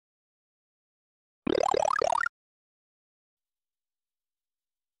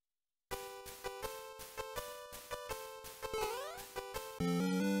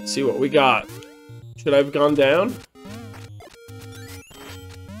see what we got. Should I have gone down?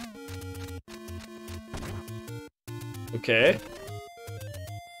 Okay.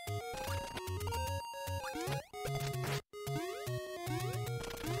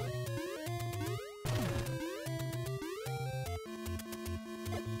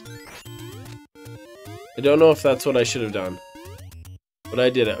 I don't know if that's what I should have done. But I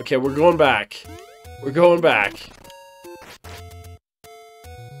did it. Okay, we're going back. We're going back.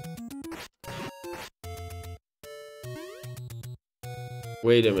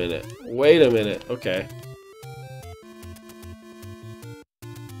 Wait a minute. Wait a minute. Okay.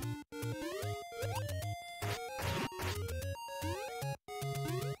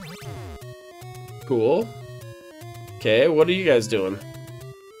 Cool. Okay, what are you guys doing?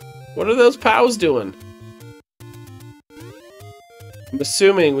 What are those POWs doing? I'm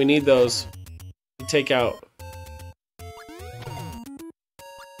assuming we need those to take out.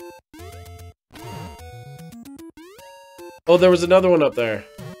 Oh, there was another one up there.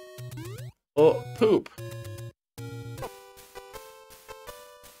 Oh, poop.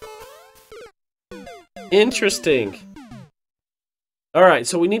 Interesting. Alright,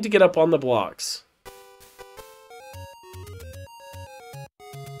 so we need to get up on the blocks.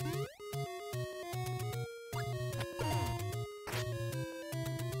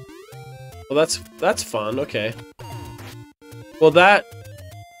 Well, that's fun. Okay. Well, that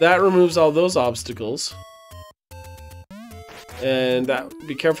removes all those obstacles. And that,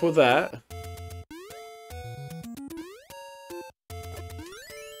 be careful with that.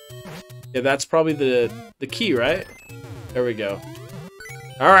 Yeah, that's probably the key, right? There we go.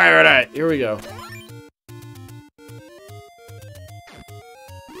 Alright, here we go.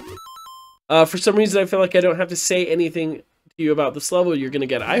 For some reason, I feel like I don't have to say anything to you about this level you're gonna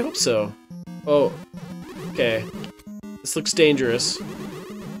get. I hope so. Oh, okay. This looks dangerous.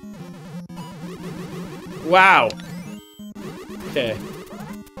 Wow. Okay.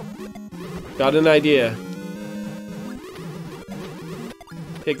 Got an idea.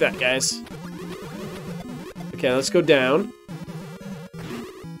 Take that, guys. Okay, let's go down.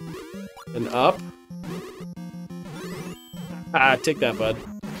 And up. Ah, take that, bud.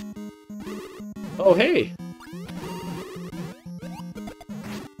 Oh, hey.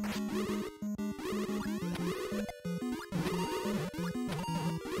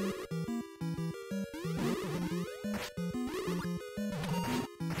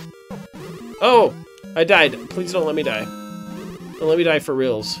 Oh, I died. Please don't let me die. Don't let me die for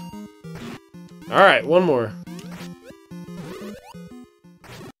reals. Alright, one more.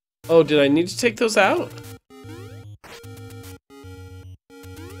 Oh, did I need to take those out?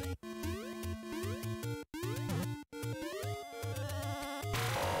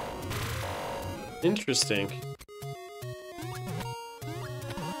 Interesting.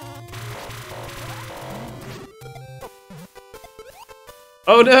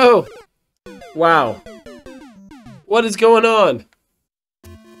 Oh no! Wow. What is going on?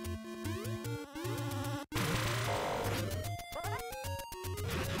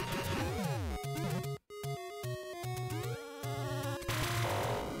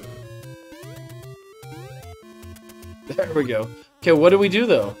 There we go. Okay, what do we do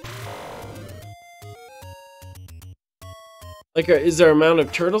though? Like, is there an amount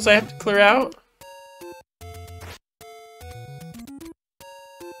of turtles I have to clear out?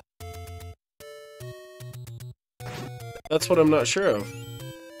 That's what I'm not sure of.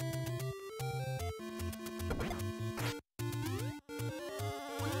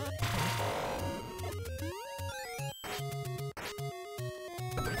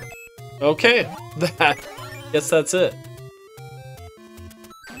 Okay, guess that's it.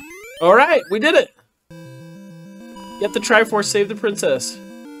 All right, we did it. Get the Triforce, save the princess.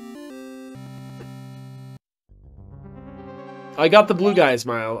 I got the blue guy,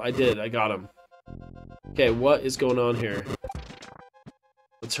 Smile. I did. I got him. Okay, what is going on here?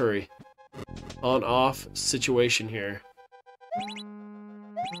 Let's hurry. On-off situation here.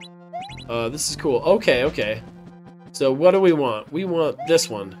 This is cool. Okay, okay. So what do we want? We want this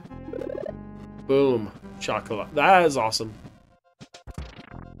one. Boom. Chocolate. That is awesome.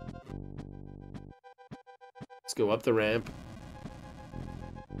 Let's go up the ramp.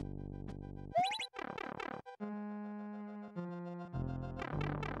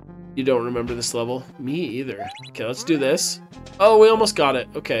 You don't remember this level? Me either. Okay, let's do this. Oh, we almost got it.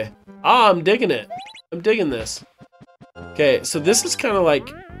 Okay. Ah, I'm digging it. I'm digging this. Okay, so this is kind of like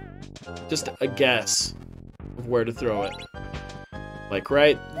just a guess of where to throw it. Like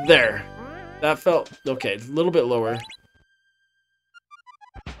right there. That felt okay. A little bit lower.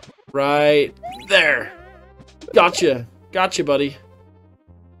 Right there. Gotcha. Gotcha, buddy.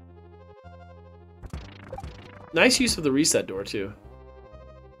 Nice use of the reset door, too.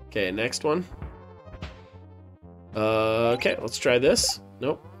 Okay, next one. Okay, let's try this.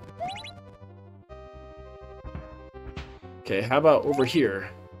 Nope. Okay, how about over here?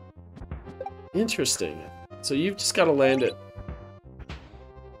 Interesting. So you've just got to land it.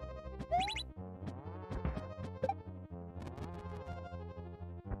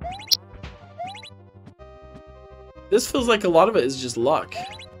 This feels like a lot of it is just luck.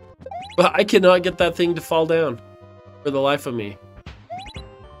 But I cannot get that thing to fall down. For the life of me.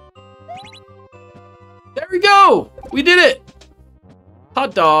 There we go! We did it!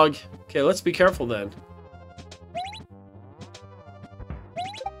 Hot dog. Okay, let's be careful then.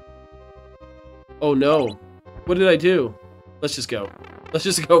 Oh no. What did I do? Let's just go. Let's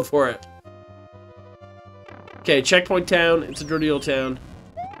just go for it. Okay, checkpoint town. It's a dirty old town.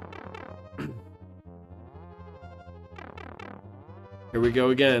 Here we go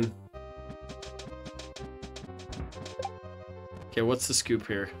again. Okay, what's the scoop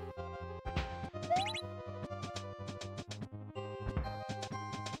here?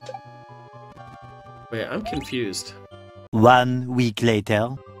 Wait, I'm confused. 1 week later.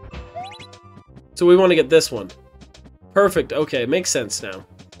 So we want to get this one. Perfect. Okay, makes sense now.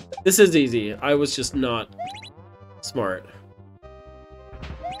 This is easy. I was just not smart.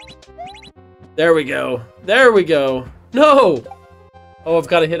 There we go. There we go. No! Oh, I've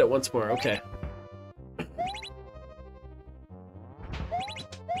got to hit it once more. Okay.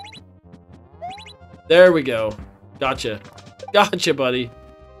 There we go. Gotcha. Gotcha, buddy.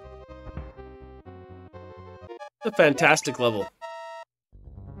 A fantastic level.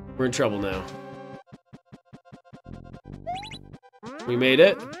 We're in trouble now. We made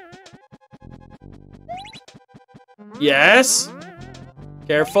it. Yes!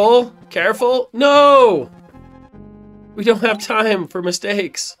 Careful! Careful! No! We don't have time for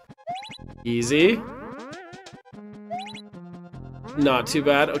mistakes. Easy. Not too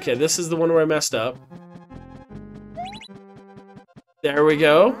bad. Okay, this is the one where I messed up. There we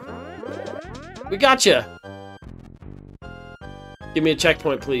go. We gotcha! Give me a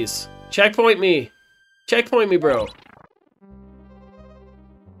checkpoint, please. Checkpoint me! Checkpoint me, bro.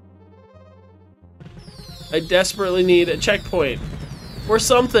 I desperately need a checkpoint. Or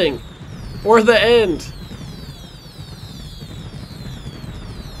something. Or the end.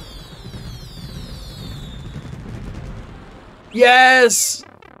 Yes!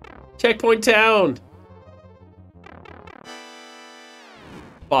 Checkpoint town.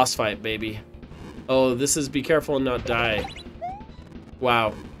 Boss fight, baby. Oh, this is be careful and not die.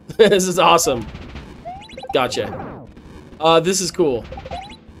 Wow. This is awesome. Gotcha. This is cool.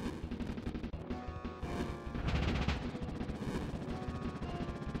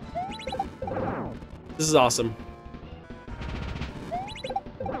 This is awesome.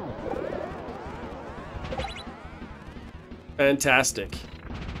 Fantastic.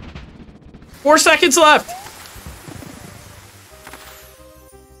 4 seconds left!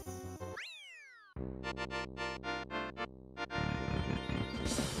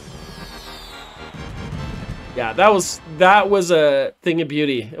 Yeah, that was a thing of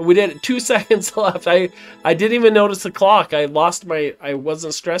beauty. We did 2 seconds left. I didn't even notice the clock. I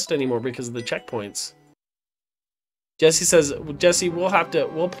wasn't stressed anymore because of the checkpoints. Jesse says, Jesse,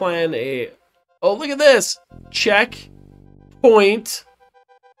 we'll plan a, oh, look at this. Checkpoint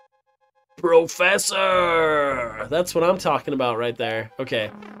Professor. That's what I'm talking about right there. Okay,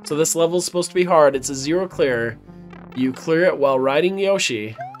 so this level's supposed to be hard. It's a 0 clear. You clear it while riding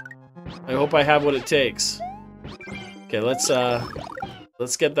Yoshi. I hope I have what it takes. Okay, let's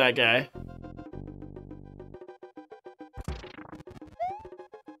get that guy.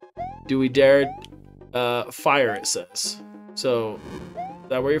 Do we dare fire, it says. So, is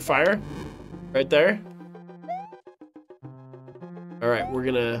that where you fire? Right there? Alright, we're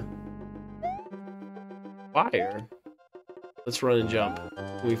gonna fire. Let's run and jump.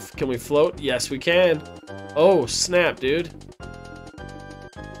 Can we float? Yes, we can. Oh, snap, dude.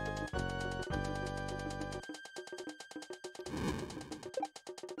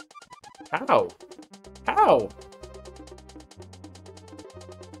 How? How?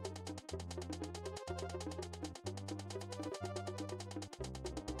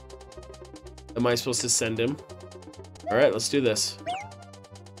 Am I supposed to send him? Alright, let's do this.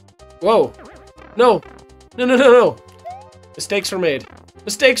 Whoa! No! No, no, no, no! Mistakes were made.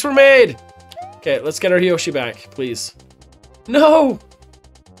 Mistakes were made! Okay, let's get our Yoshi back, please. No!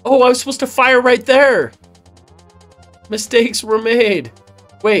 Oh, I was supposed to fire right there! Mistakes were made.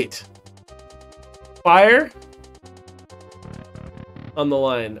 Wait. Fire? On the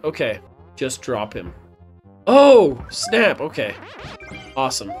line. Okay. Just drop him. Oh! Snap! Okay.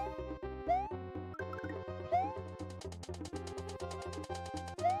 Awesome.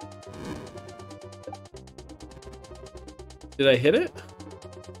 Did I hit it?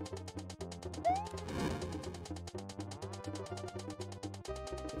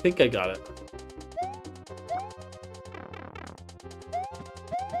 I think I got it.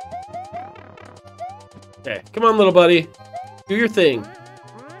 Okay, come on, little buddy. Do your thing.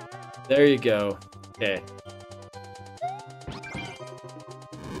 There you go. Okay.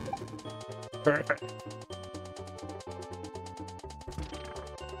 Perfect.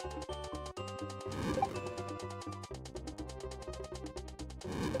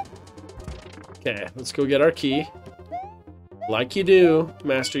 Okay, let's go get our key. Like you do,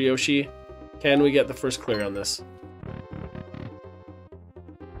 Master Yoshi. Can we get the first clear on this?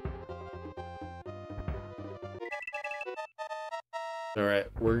 Alright,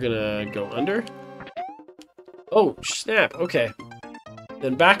 we're gonna go under. Oh, snap. Okay.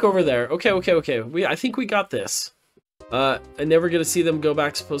 Then back over there. Okay. I think we got this. I never get to see them go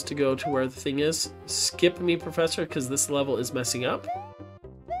back, supposed to go to where the thing is. Skip me, Professor, because this level is messing up.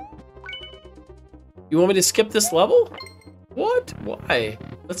 You want me to skip this level? What? Why?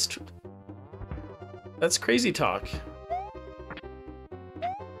 That's crazy talk.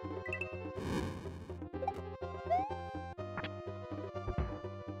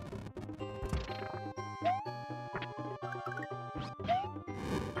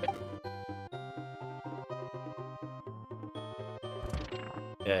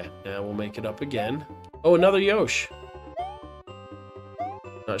 Yeah, now we'll make it up again. Oh, another Yosh.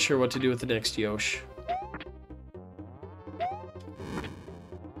 Not sure what to do with the next Yosh.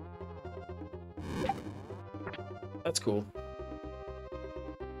 That's cool.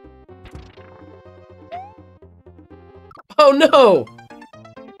 Oh no!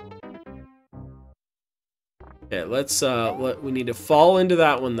 Okay, let's we need to fall into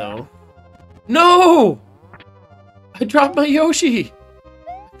that one though. No! I dropped my Yoshi!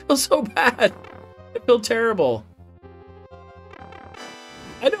 I feel so bad. I feel terrible.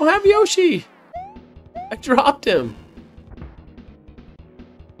 I don't have Yoshi! I dropped him.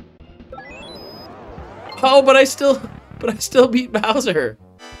 Oh, but I still beat Bowser.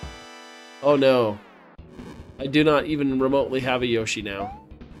 Oh no. I do not even remotely have a Yoshi now.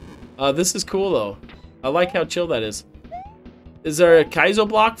 This is cool though. I like how chill that is. Is there a Kaizo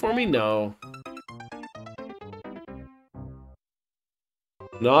block for me? No.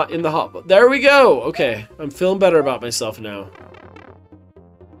 Not in the hot. There we go. Okay, I'm feeling better about myself now.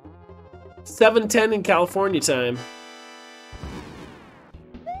 7:10 in California time.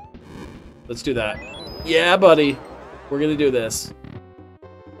 Let's do that. Yeah, buddy. We're gonna do this.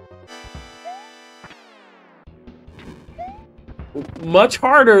 Much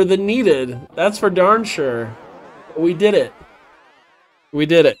harder than needed. That's for darn sure. We did it. We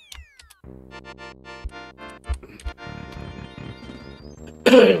did it.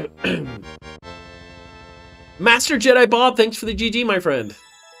 Master Jedi Bob, thanks for the GG, my friend.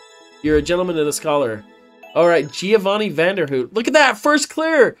 You're a gentleman and a scholar. Alright, Giovanni Vanderhoot. Look at that, first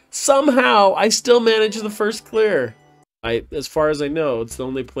clear! Somehow, I still managed the first clear. As far as I know, it's the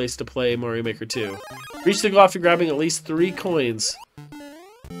only place to play Mario Maker 2. Reach the goal after grabbing at least 3 coins.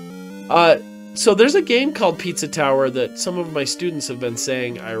 So there's a game called Pizza Tower that some of my students have been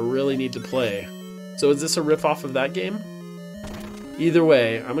saying I really need to play. So is this a riff-off of that game? Either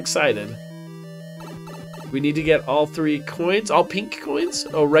way, I'm excited. We need to get all 3 coins. All pink coins?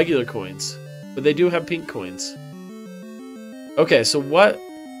 Oh, regular coins. But they do have pink coins. Okay, so what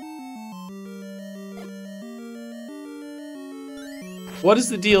is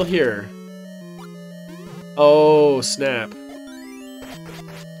the deal here? Oh, snap.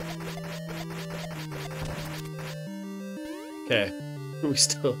 Okay.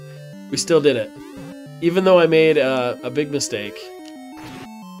 We still did it. Even though I made a big mistake.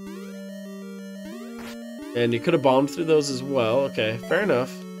 And you could have bombed through those as well. Okay, fair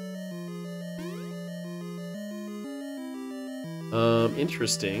enough.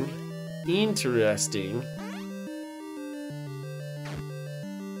 Interesting. Interesting.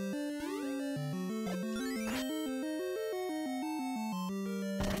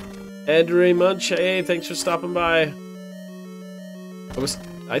 Edry Munch, hey, thanks for stopping by.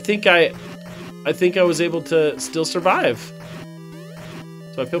 I think I was able to still survive.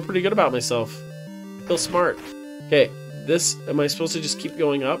 So I feel pretty good about myself. I feel smart. Okay, am I supposed to just keep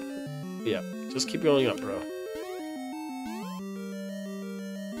going up? Yeah, just keep going up, bro.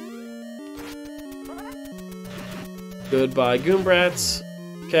 Goodbye, Goombrats.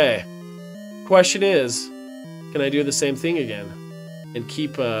 Okay. Question is, can I do the same thing again? And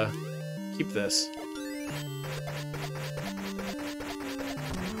keep this?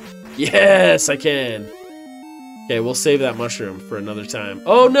 Yes, I can. Okay, we'll save that mushroom for another time.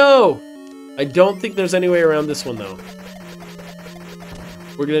 Oh no! I don't think there's any way around this one though.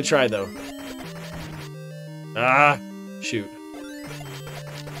 We're gonna try, though. Ah, shoot.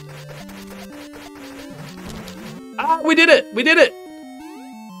 Ah, we did it! We did it!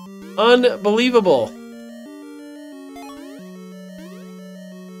 Unbelievable.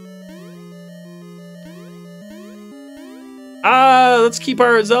 Ah, let's keep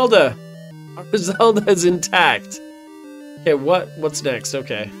our Zelda. Our Zelda is intact. Okay, what's next?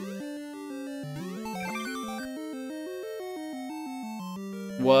 Okay.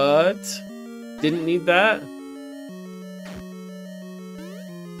 What? Didn't need that?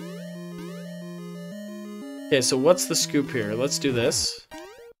 Okay, so what's the scoop here? Let's do this.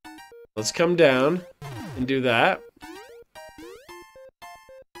 Let's come down and do that.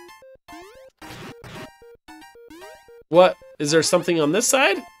 What? Is there something on this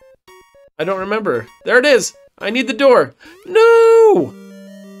side? I don't remember. There it is! I need the door! No!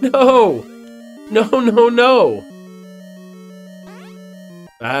 No! No, no, no!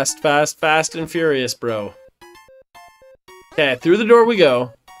 Fast, fast, fast and furious, bro. Okay, through the door we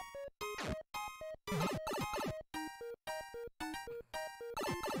go.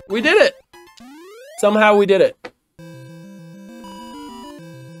 We did it! Somehow we did it.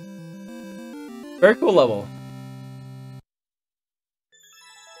 Very cool level.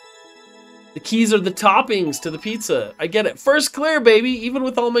 The keys are the toppings to the pizza. I get it. First clear, baby, even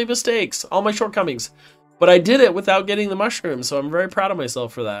with all my mistakes, all my shortcomings. But I did it without getting the mushroom, so I'm very proud of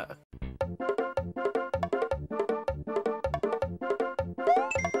myself for that.